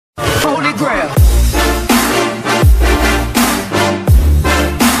holy grail.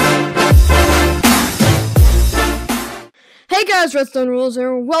 Hey guys, Redstone Rules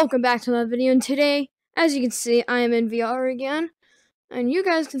here. Welcome back to another video. And today, as you can see, I am in VR again. And you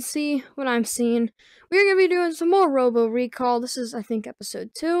guys can see what I'm seeing. We're going to be doing some more Robo Recall. This is, I think,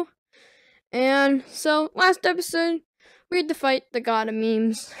 episode 2. And so, last episode, we had to fight the god of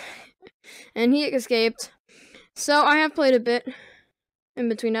memes. And he escaped. So, I have played a bit in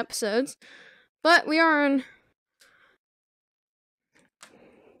between episodes. But we are in...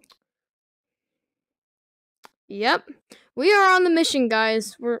 Yep. We are on the mission,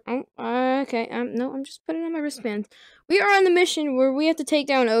 guys. We're okay. No, I'm just putting on my wristband. We are on the mission where we have to take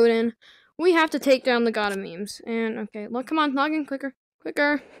down Odin. We have to take down the god of memes. And okay, look, come on, log in quicker,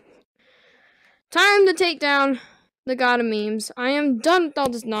 quicker. Time to take down the god of memes. I am done with all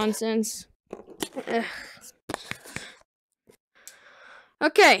this nonsense. Ugh.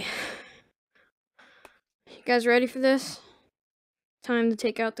 Okay, you guys ready for this? Time to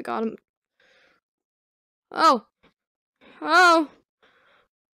take out the god of. Oh. Oh!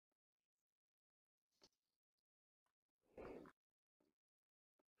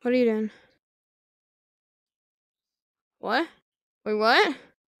 What are you doing? What? Wait, what?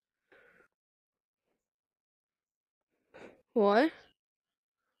 What?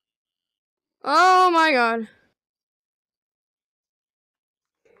 Oh my god.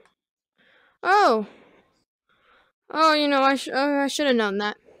 Oh! Oh, you know, I should have known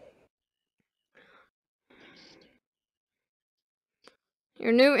that.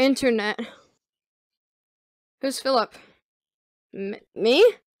 Your new internet. Who's Philip? Me?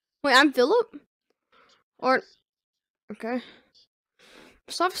 Wait, I'm Philip? Or... Okay.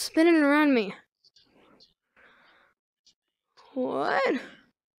 Stop spinning around me. What?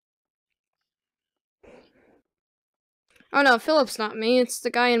 Oh no, Philip's not me. It's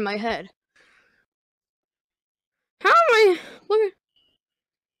the guy in my head. How am I... Look at...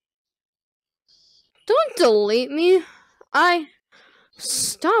 Don't delete me.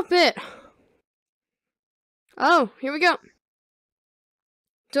 Stop it. Oh, here we go.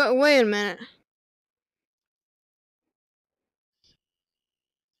 Wait a minute.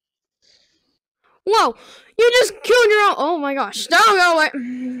 Whoa! You just killed your own. Oh my gosh! Don't go away.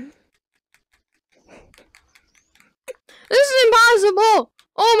 This is impossible.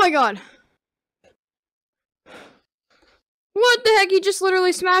 Oh my god! What the heck? He just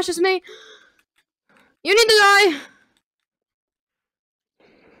literally smashes me. You need to die.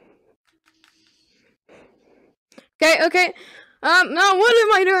 Okay, okay. No, what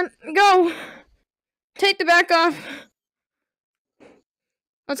am I doing? Go! Take the back off.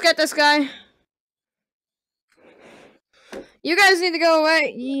 Let's get this guy. You guys need to go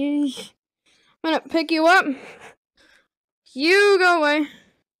away. I'm gonna pick you up. You go away.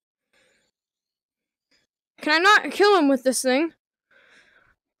 Can I not kill him with this thing?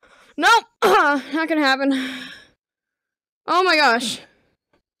 Nope! Not gonna happen. Oh my gosh.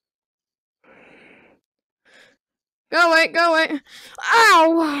 Go away, go away.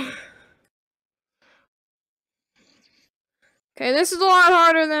 Ow! Okay, this is a lot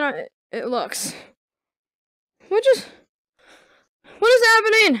harder than it looks. What is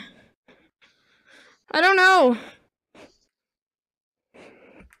happening? I don't know.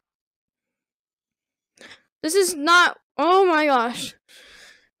 This is not, oh my gosh.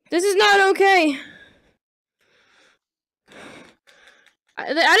 This is not okay. I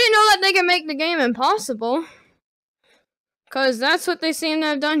didn't know that they could make the game impossible. Because that's what they seem to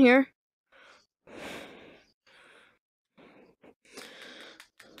have done here.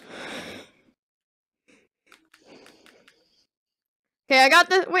 Okay, I got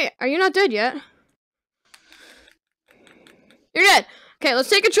this. Wait, are you not dead yet? You're dead. Okay, let's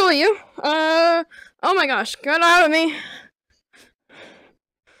take control of you. Oh my gosh, get out of me.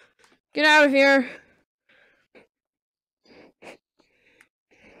 Get out of here.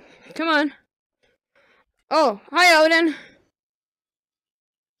 Come on. Oh, hi Odin.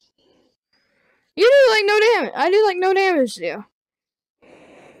 You do like no damage. I do like no damage to you.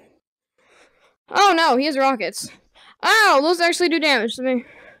 Oh no, he has rockets. Ow, those actually do damage to me.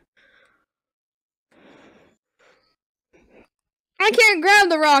 I can't grab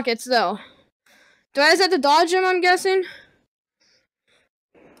the rockets though. Do I just have to dodge them, I'm guessing?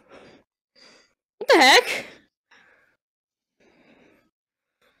 What the heck?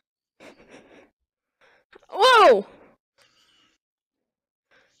 Whoa!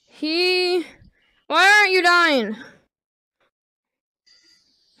 Why aren't you dying?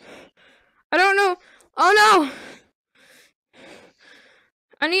 I don't know. Oh no!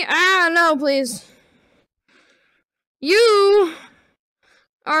 I need, no, please. You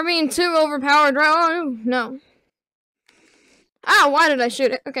are being too overpowered, right? Oh, no. Ah, why did I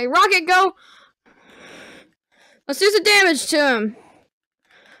shoot it? Okay, rocket, go! Let's do some damage to him.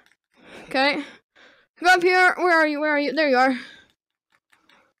 Okay. Come up here. Where are you? Where are you? There you are.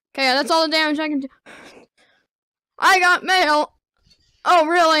 Okay, yeah, that's all the damage I can do. I got mail. Oh,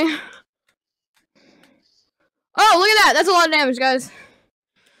 really? Oh, look at that. That's a lot of damage, guys.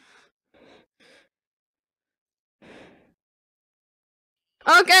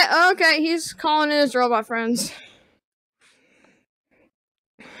 Okay, he's calling in his robot friends.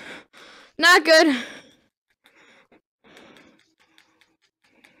 Not good.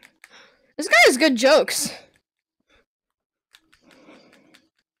 This guy has good jokes.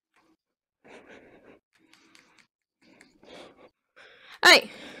 Hey!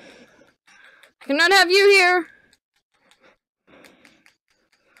 I cannot have you here.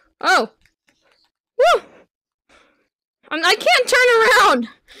 Oh. Woo! I can't turn around.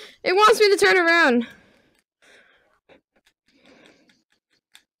 It wants me to turn around.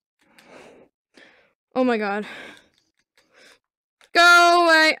 Oh my god. Go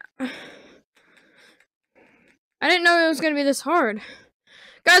away. I didn't know it was going to be this hard.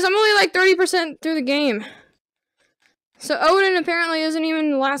 Guys, I'm only like 30% through the game. So Odin apparently isn't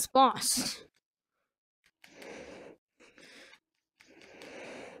even the last boss.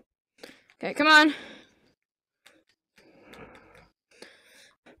 Okay, come on.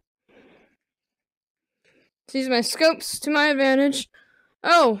 Let's use my scopes to my advantage.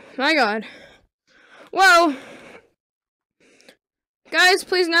 Oh, my god. Whoa. Guys,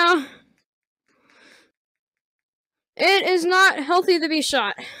 please now. It is not healthy to be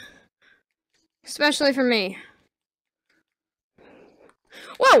shot. Especially for me.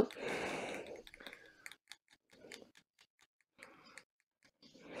 Whoa!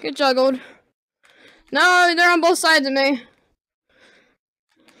 Get juggled. No, they're on both sides of me.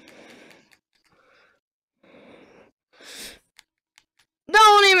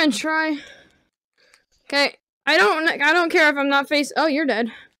 Don't even try. Okay, I don't care if I'm not facing. Oh, you're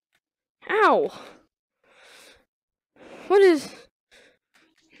dead. Ow. What is?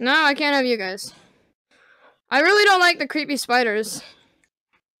 No, I can't have you guys. I really don't like the creepy spiders.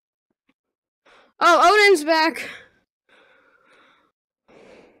 Oh, Odin's back.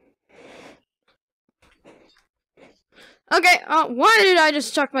 Okay, why did I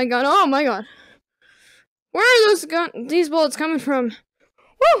just chuck my gun? Oh my god. Where are these bullets coming from?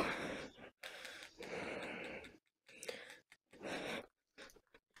 Woo!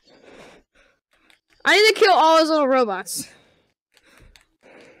 I need to kill all those little robots.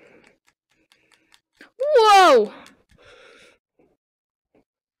 Whoa!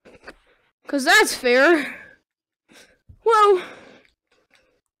 'Cause that's fair. Whoa!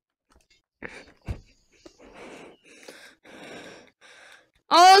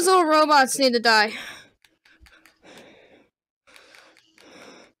 All those little robots need to die.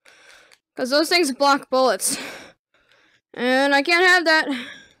 'Cause those things block bullets. And I can't have that.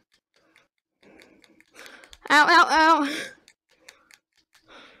 Ow, ow, ow.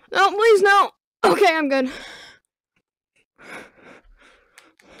 No, please, no. Okay, I'm good.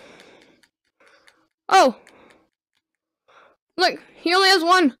 Oh. Look, he only has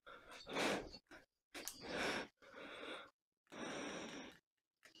one.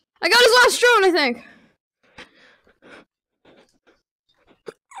 I got his last drone, I think.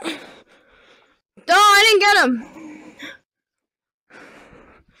 No, I didn't get him.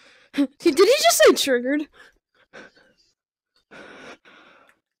 Did he just say triggered?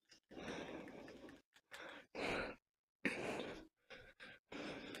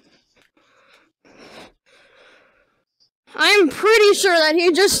 I'm pretty sure that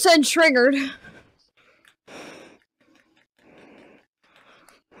he just said triggered.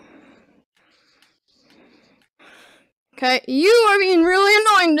 Okay, you are being really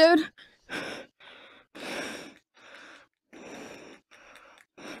annoying, dude.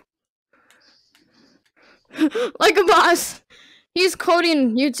 Like a boss. He's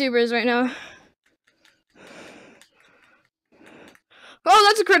quoting YouTubers right now. Oh,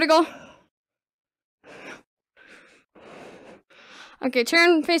 that's a critical. Okay,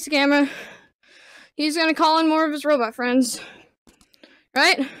 turn, face the camera. He's gonna call in more of his robot friends.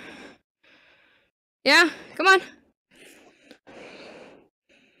 Right? Yeah? Come on.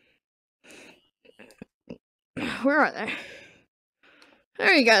 Where are they?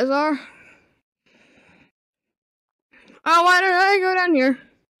 There you guys are. Oh, why did I go down here?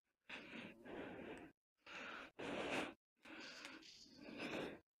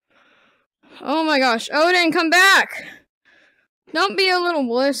 Oh my gosh. Odin, come back! Don't be a little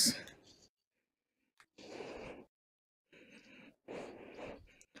wuss.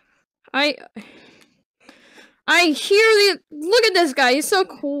 I hear the. Look at this guy. He's so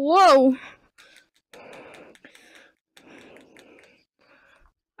whoa.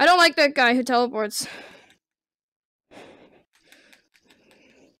 I don't like that guy who teleports.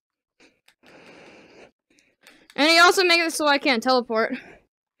 And he also makes it so I can't teleport.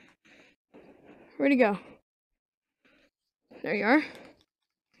 Where'd he go? There you are.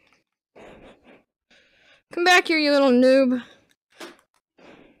 Come back here, you little noob.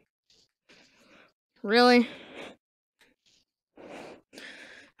 Really?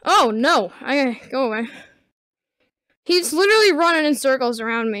 Oh, no. I gotta go away. He's literally running in circles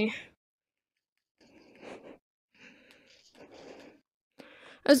around me.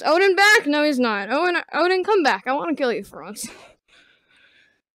 Is Odin back? No, he's not. Odin, come back. I want to kill you for once.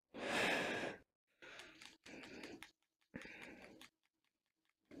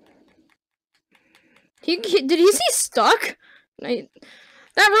 Did he see stuck? That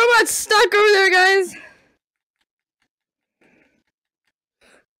robot's stuck over there, guys.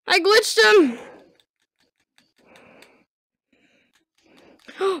 I glitched him.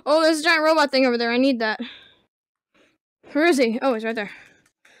 Oh, there's a giant robot thing over there. I need that. Where is he? Oh, he's right there.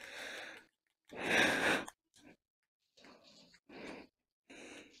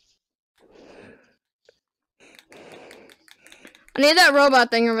 I need that robot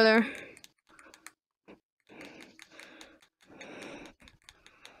thing over there.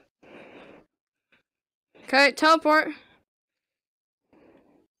 Okay, teleport.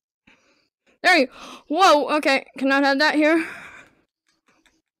 There you go. Whoa, okay. Cannot have that here.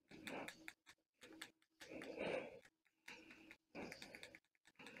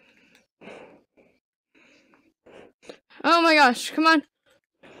 Oh my gosh, come on.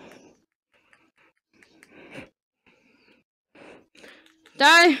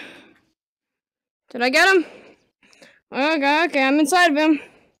 Die. Did I get him? Okay, I'm inside of him.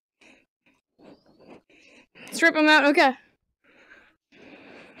 Strip him out, okay.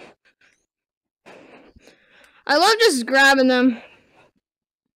 I love just grabbing them.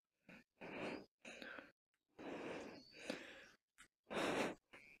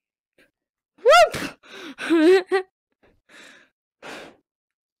 Whoop!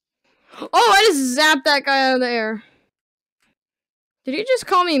 Oh, I just zapped that guy out of the air. Did he just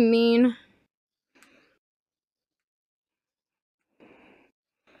call me mean?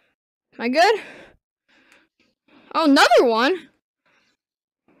 Am I good? Oh, another one?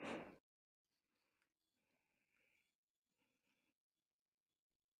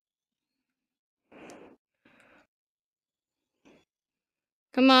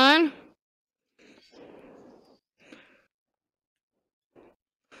 Come on.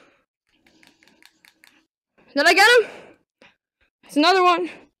 Did I get him? It's another one.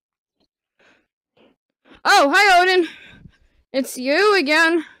 Oh, hi, Odin. It's you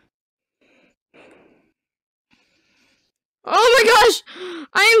again. Oh my gosh!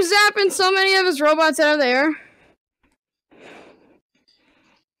 I am zapping so many of his robots out of the air.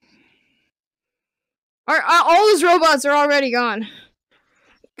 All his robots are already gone.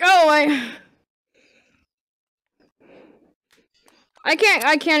 Go away. I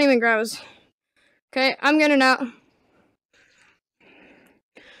can't even grab his. Okay, I'm getting out.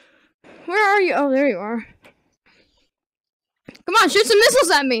 Where are you? Oh, there you are. Come on, shoot some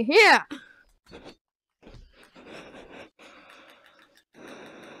missiles at me. Yeah.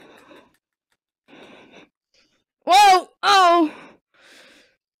 Whoa! Oh!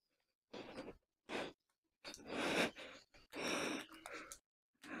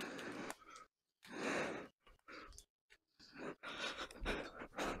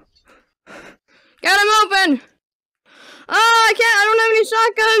 Got him open! Oh, I can't! I don't have any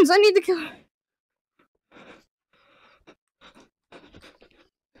shotguns! I need to kill.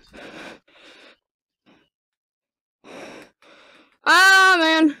 Ah,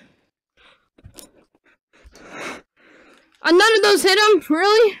 man. None of those hit him?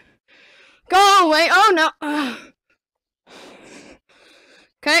 Really? Go away. Oh, no.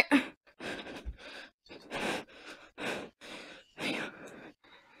 Okay.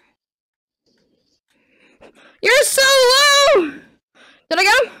 You're so low! Did I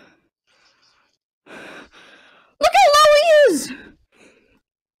get him? Look how low he is!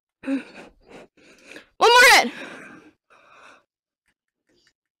 One more hit!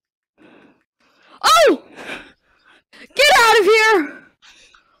 Oh! Get out of here!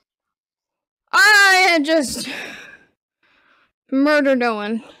 I had just murdered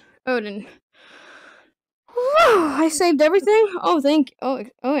Odin. Whew, I saved everything? Oh, thank you.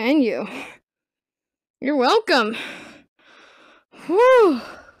 Oh, and you. You're welcome. Whew.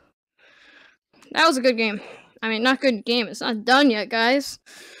 That was a good game. I mean, not good game. It's not done yet, guys.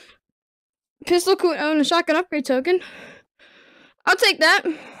 Pistol cooldown and a shotgun upgrade token. I'll take that.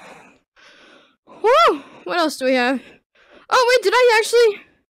 Whoa! What else do we have? Oh wait, did I actually?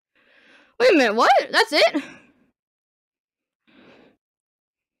 Wait a minute, what? That's it?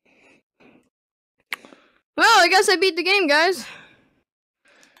 Well, I guess I beat the game, guys.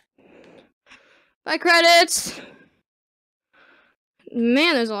 Buy credits.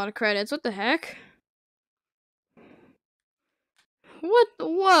 Man, there's a lot of credits. What the heck? What the?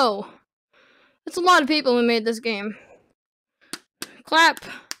 Whoa. That's a lot of people who made this game. Clap.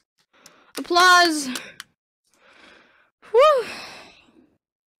 Applause. Whew.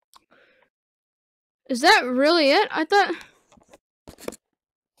 Is that really it? I thought...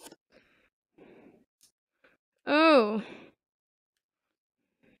 Oh.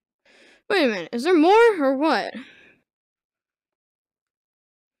 Wait a minute. Is there more or what?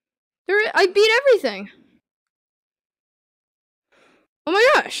 I beat everything. Oh my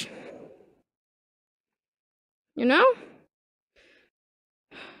gosh. You know?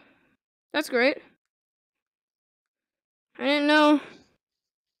 That's great. I didn't know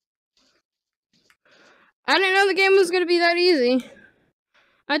the game was gonna be that easy.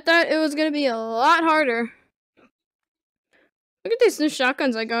 I thought it was gonna be a lot harder. Look at these new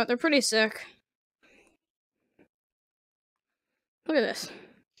shotguns I got. They're pretty sick. Look at this.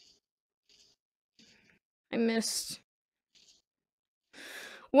 I missed.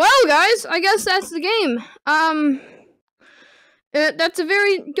 Well, guys, I guess that's the game. That's a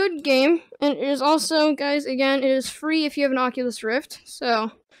very good game, and it is also, guys, again, it is free if you have an Oculus Rift,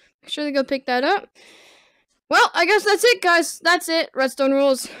 so make sure to go pick that up. Well, I guess that's it, guys. That's it. Redstone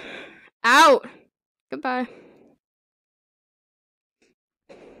Rules out. Goodbye.